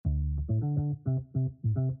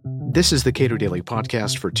This is the Cato Daily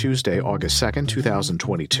Podcast for Tuesday, August 2nd,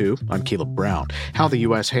 2022. I'm Caleb Brown. How the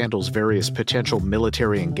U.S. handles various potential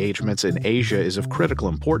military engagements in Asia is of critical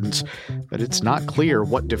importance, but it's not clear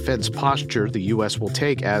what defense posture the U.S. will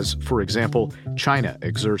take as, for example, China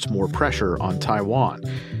exerts more pressure on Taiwan.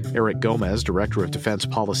 Eric Gomez, Director of Defense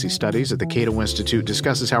Policy Studies at the Cato Institute,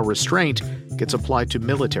 discusses how restraint gets applied to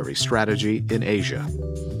military strategy in Asia.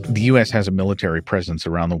 The U.S. has a military presence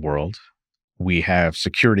around the world. We have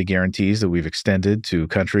security guarantees that we've extended to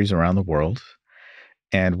countries around the world.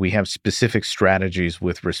 And we have specific strategies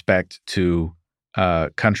with respect to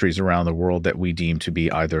countries around the world that we deem to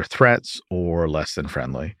be either threats or less than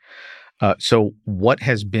friendly. So what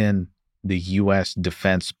has been the U.S.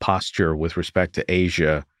 defense posture with respect to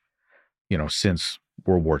Asia, since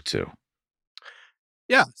World War II?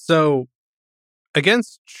 Yeah. So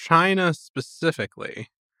against China specifically,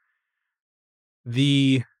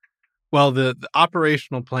 the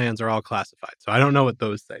operational plans are all classified, so I don't know what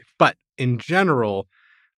those say. But in general,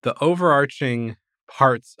 the overarching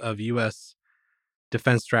parts of U.S.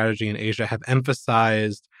 defense strategy in Asia have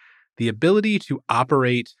emphasized the ability to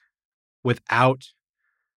operate without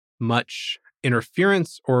much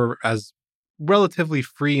interference or as relatively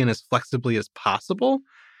free and as flexibly as possible,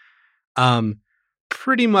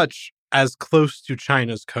 pretty much as close to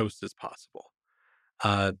China's coast as possible.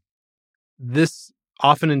 This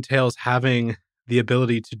often entails having the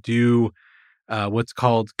ability to do what's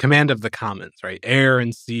called command of the commons, right? Air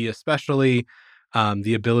and sea especially,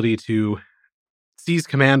 the ability to seize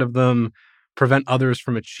command of them, prevent others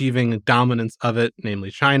from achieving dominance of it, namely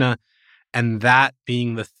China, and that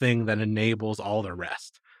being the thing that enables all the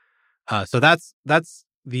rest. So that's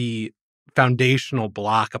the foundational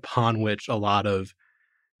block upon which a lot of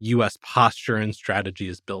U.S. posture and strategy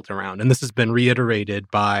is built around. And this has been reiterated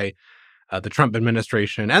by the Trump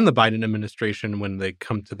administration and the Biden administration when they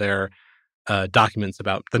come to their documents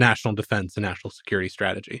about the national defense and national security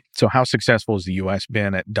strategy. So how successful has the U.S.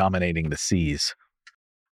 been at dominating the seas?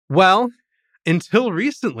 Well, until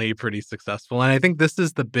recently, pretty successful. And I think this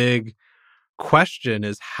is the big question,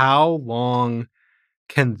 is how long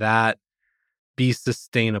can that be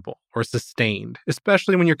sustainable or sustained,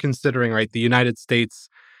 especially when you're considering, right, the United States,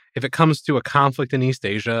 if it comes to a conflict in East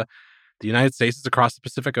Asia, the United States is across the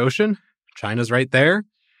Pacific Ocean. China's right there.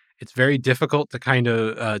 It's very difficult to kind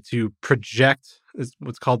of to project, is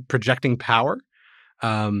what's called projecting power.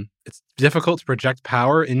 It's difficult to project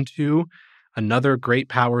power into another great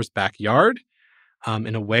power's backyard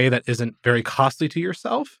in a way that isn't very costly to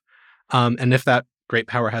yourself. And if that great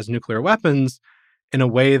power has nuclear weapons, in a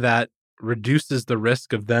way that reduces the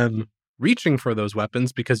risk of them reaching for those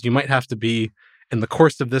weapons, because you might have to be, in the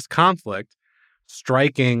course of this conflict,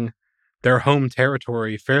 striking their home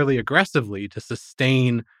territory fairly aggressively to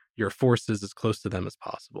sustain your forces as close to them as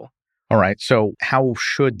possible. All right. So how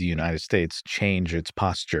should the United States change its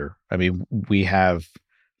posture? I mean, we have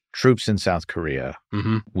troops in South Korea.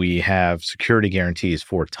 Mm-hmm. We have security guarantees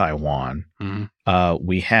for Taiwan. Mm-hmm.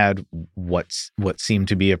 We had what seemed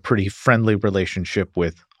to be a pretty friendly relationship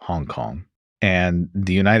with Hong Kong. And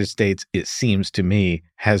the United States, it seems to me,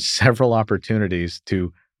 has several opportunities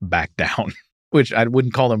to back down. Which I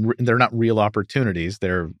wouldn't call them. They're not real opportunities.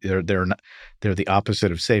 They're the opposite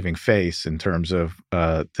of saving face in terms of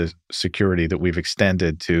the security that we've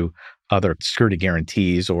extended to other security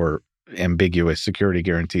guarantees or ambiguous security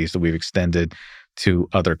guarantees that we've extended to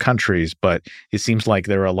other countries. But it seems like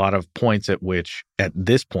there are a lot of points at which, at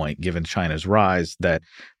this point, given China's rise, that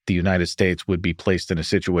the United States would be placed in a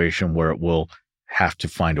situation where it will have to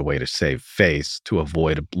find a way to save face to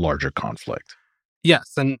avoid a larger conflict.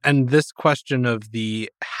 Yes, and this question of the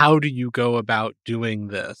how do you go about doing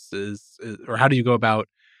this is or how do you go about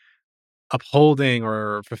upholding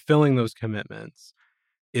or fulfilling those commitments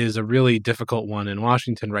is a really difficult one in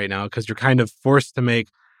Washington right now, because you're kind of forced to make,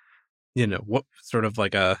 what sort of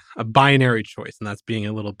like a binary choice, and that's being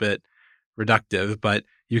a little bit reductive, but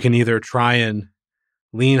you can either try and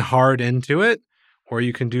lean hard into it, or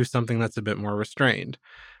you can do something that's a bit more restrained.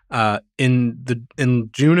 In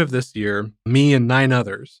June of this year, me and 9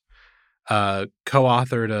 others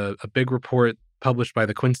co-authored a big report published by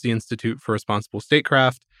the Quincy Institute for Responsible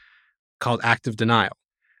Statecraft called Active Denial.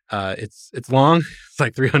 It's long. It's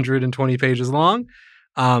like 320 pages long,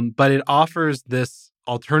 but it offers this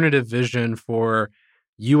alternative vision for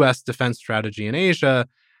U.S. defense strategy in Asia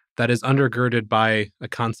that is undergirded by a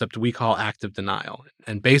concept we call active denial.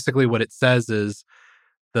 And basically what it says is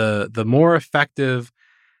the more effective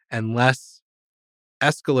and less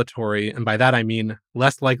escalatory, and by that I mean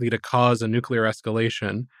less likely to cause a nuclear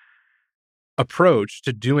escalation, approach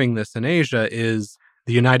to doing this in Asia is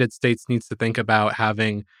The United States needs to think about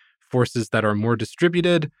having forces that are more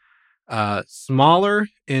distributed, smaller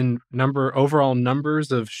in overall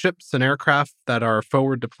numbers of ships and aircraft that are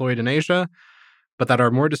forward deployed in Asia, but that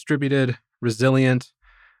are more distributed, resilient,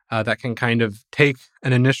 that can kind of take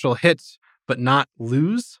an initial hit but not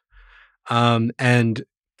lose, and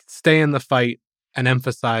stay in the fight and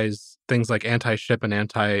emphasize things like anti-ship and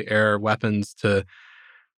anti-air weapons. And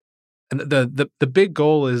the big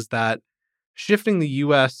goal is that shifting the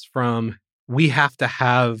U.S. from we have to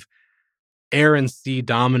have air and sea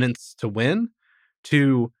dominance to win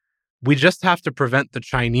to we just have to prevent the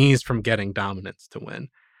Chinese from getting dominance to win.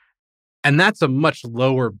 And that's a much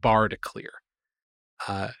lower bar to clear.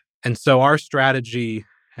 And so our strategy,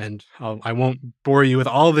 and I won't bore you with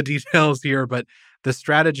all the details here, but the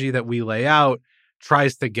strategy that we lay out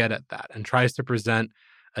tries to get at that and tries to present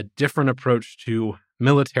a different approach to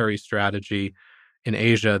military strategy in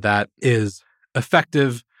Asia that is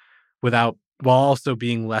effective while also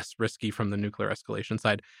being less risky from the nuclear escalation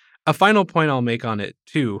side. A final point I'll make on it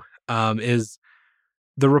too is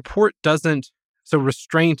the report doesn't. So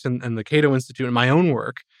restraint and the Cato Institute and my own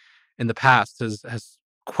work in the past has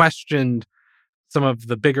questioned some of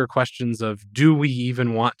the bigger questions of, do we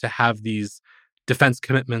even want to have these defense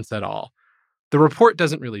commitments at all? The report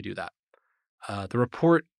doesn't really do that. The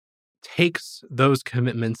report takes those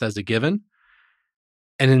commitments as a given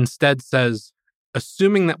and instead says,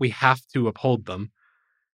 assuming that we have to uphold them,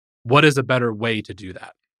 what is a better way to do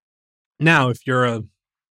that? Now, if you're a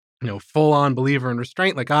full-on believer in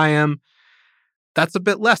restraint like I am, that's a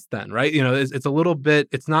bit less then, right? It's a little bit,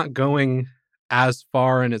 it's not going as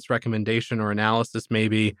far in its recommendation or analysis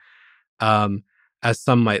maybe as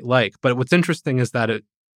some might like. But what's interesting is that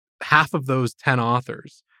half of those 10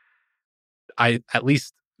 authors, I at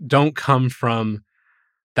least don't come from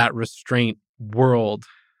that restraint world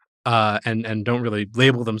and don't really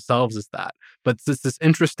label themselves as that. But it's this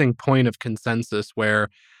interesting point of consensus where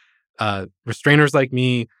restrainers like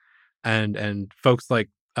me and folks like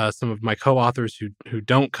some of my co-authors who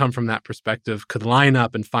don't come from that perspective could line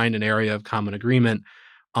up and find an area of common agreement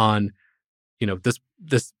on,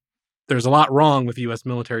 this. There's a lot wrong with U.S.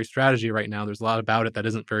 military strategy right now. There's a lot about it that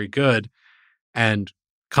isn't very good, and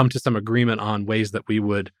come to some agreement on ways that we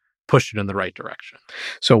would push it in the right direction.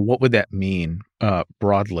 So what would that mean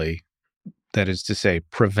broadly? That is to say,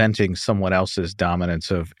 preventing someone else's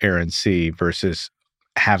dominance of air and sea versus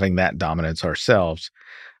having that dominance ourselves.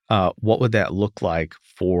 What would that look like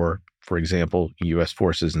for example, U.S.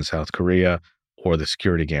 forces in South Korea or the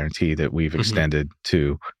security guarantee that we've extended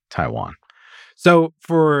to Taiwan? So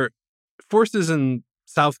for forces in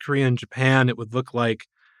South Korea and Japan, it would look like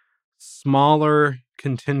smaller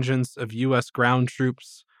contingents of U.S. ground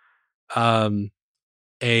troops,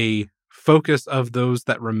 a focus of those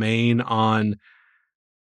that remain on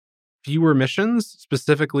fewer missions,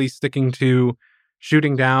 specifically sticking to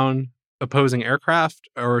shooting down opposing aircraft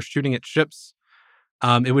or shooting at ships.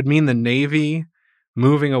 It would mean the Navy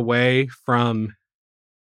moving away from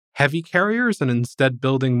heavy carriers and instead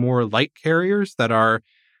building more light carriers that are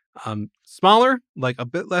smaller, like a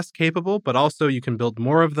bit less capable, but also you can build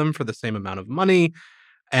more of them for the same amount of money.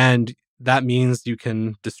 And that means you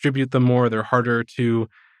can distribute them more. They're harder to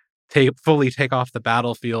fully take off the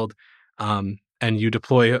battlefield. And you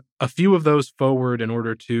deploy a few of those forward in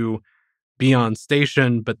order to be on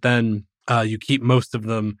station, but then you keep most of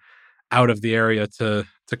them out of the area to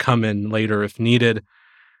come in later if needed.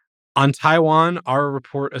 On Taiwan, our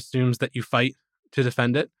report assumes that you fight to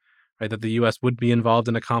defend it, right? That the U.S. would be involved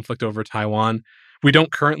in a conflict over Taiwan. We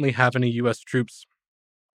don't currently have any U.S. troops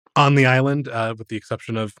on the island, with the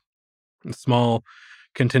exception of a small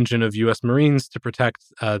contingent of U.S. Marines to protect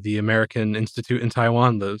the American Institute in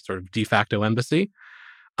Taiwan, the sort of de facto embassy.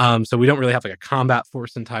 So we don't really have like a combat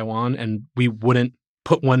force in Taiwan, and we wouldn't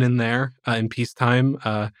put one in there in peacetime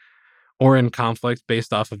or in conflict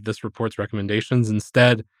based off of this report's recommendations.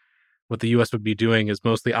 Instead, what the U.S. would be doing is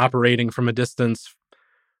mostly operating from a distance,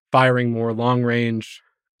 firing more long-range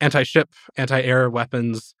anti-ship, anti-air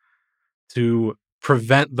weapons to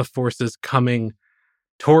prevent the forces coming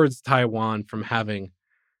towards Taiwan from having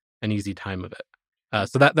an easy time of it.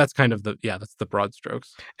 So that's kind of that's the broad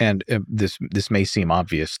strokes. And this may seem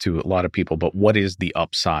obvious to a lot of people, but what is the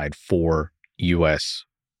upside for U.S.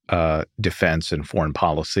 defense and foreign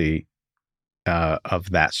policy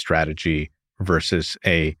of that strategy versus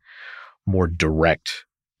a more direct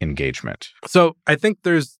engagement? So I think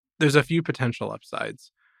there's a few potential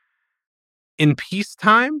upsides. In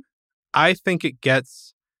peacetime, I think it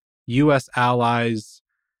gets U.S. allies,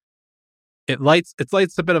 it lights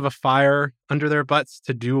a bit of a fire under their butts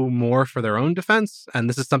to do more for their own defense. And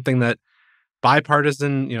this is something that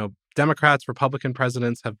bipartisan, Democrats, Republican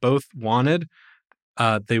presidents have both wanted.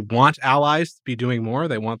 They want allies to be doing more.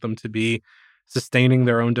 They want them to be sustaining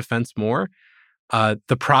their own defense more.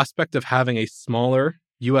 The prospect of having a smaller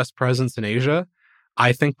U.S. presence in Asia,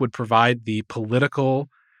 I think, would provide the political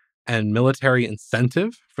and military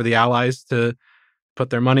incentive for the allies to put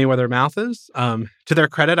their money where their mouth is. To their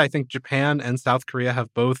credit, I think Japan and South Korea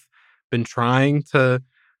have both been trying to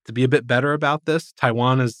be a bit better about this.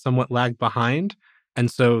 Taiwan has somewhat lagged behind.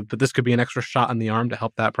 But this could be an extra shot in the arm to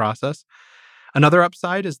help that process. Another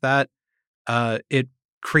upside is that it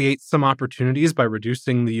creates some opportunities by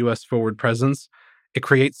reducing the U.S. forward presence. It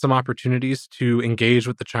creates some opportunities to engage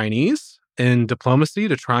with the Chinese in diplomacy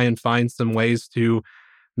to try and find some ways to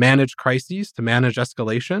manage crises, to manage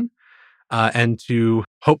escalation, and to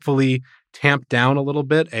hopefully tamp down a little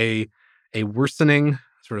bit a worsening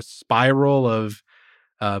sort of spiral of,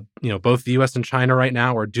 both the U.S. and China right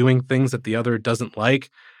now are doing things that the other doesn't like,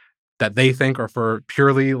 that they think are for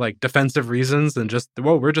purely like defensive reasons and just,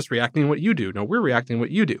 we're just reacting to what you do. No, we're reacting to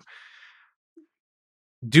what you do.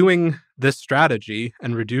 Doing this strategy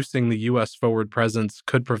and reducing the U.S. forward presence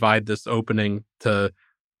could provide this opening to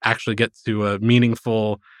actually get to a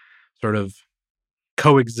meaningful sort of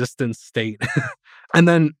coexistence state. And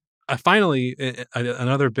then finally,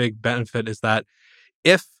 another big benefit is that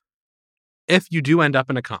if you do end up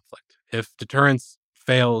in a conflict, if deterrence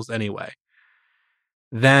fails anyway,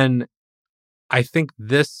 then I think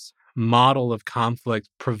this model of conflict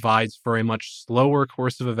provides for a much slower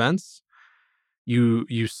course of events.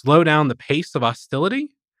 You slow down the pace of hostility,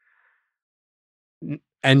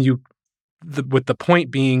 and with the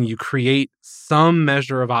point being, you create some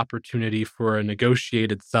measure of opportunity for a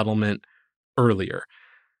negotiated settlement earlier.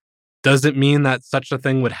 Does it mean that such a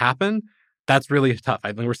thing would happen? That's really tough.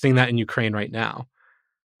 I think we're seeing that in Ukraine right now.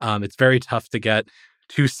 It's very tough to get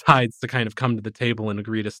two sides to kind of come to the table and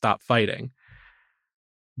agree to stop fighting.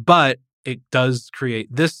 But it does create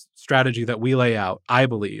this strategy that we lay out, I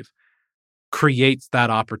believe, creates that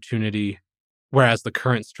opportunity, whereas the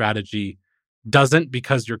current strategy doesn't,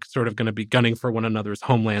 because you're sort of going to be gunning for one another's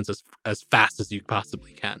homelands as fast as you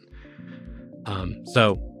possibly can.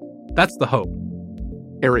 So that's the hope.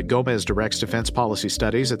 Eric Gomez directs defense policy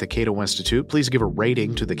studies at the Cato Institute. Please give a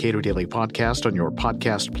rating to the Cato Daily Podcast on your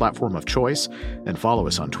podcast platform of choice and follow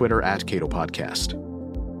us on Twitter @Cato Podcast.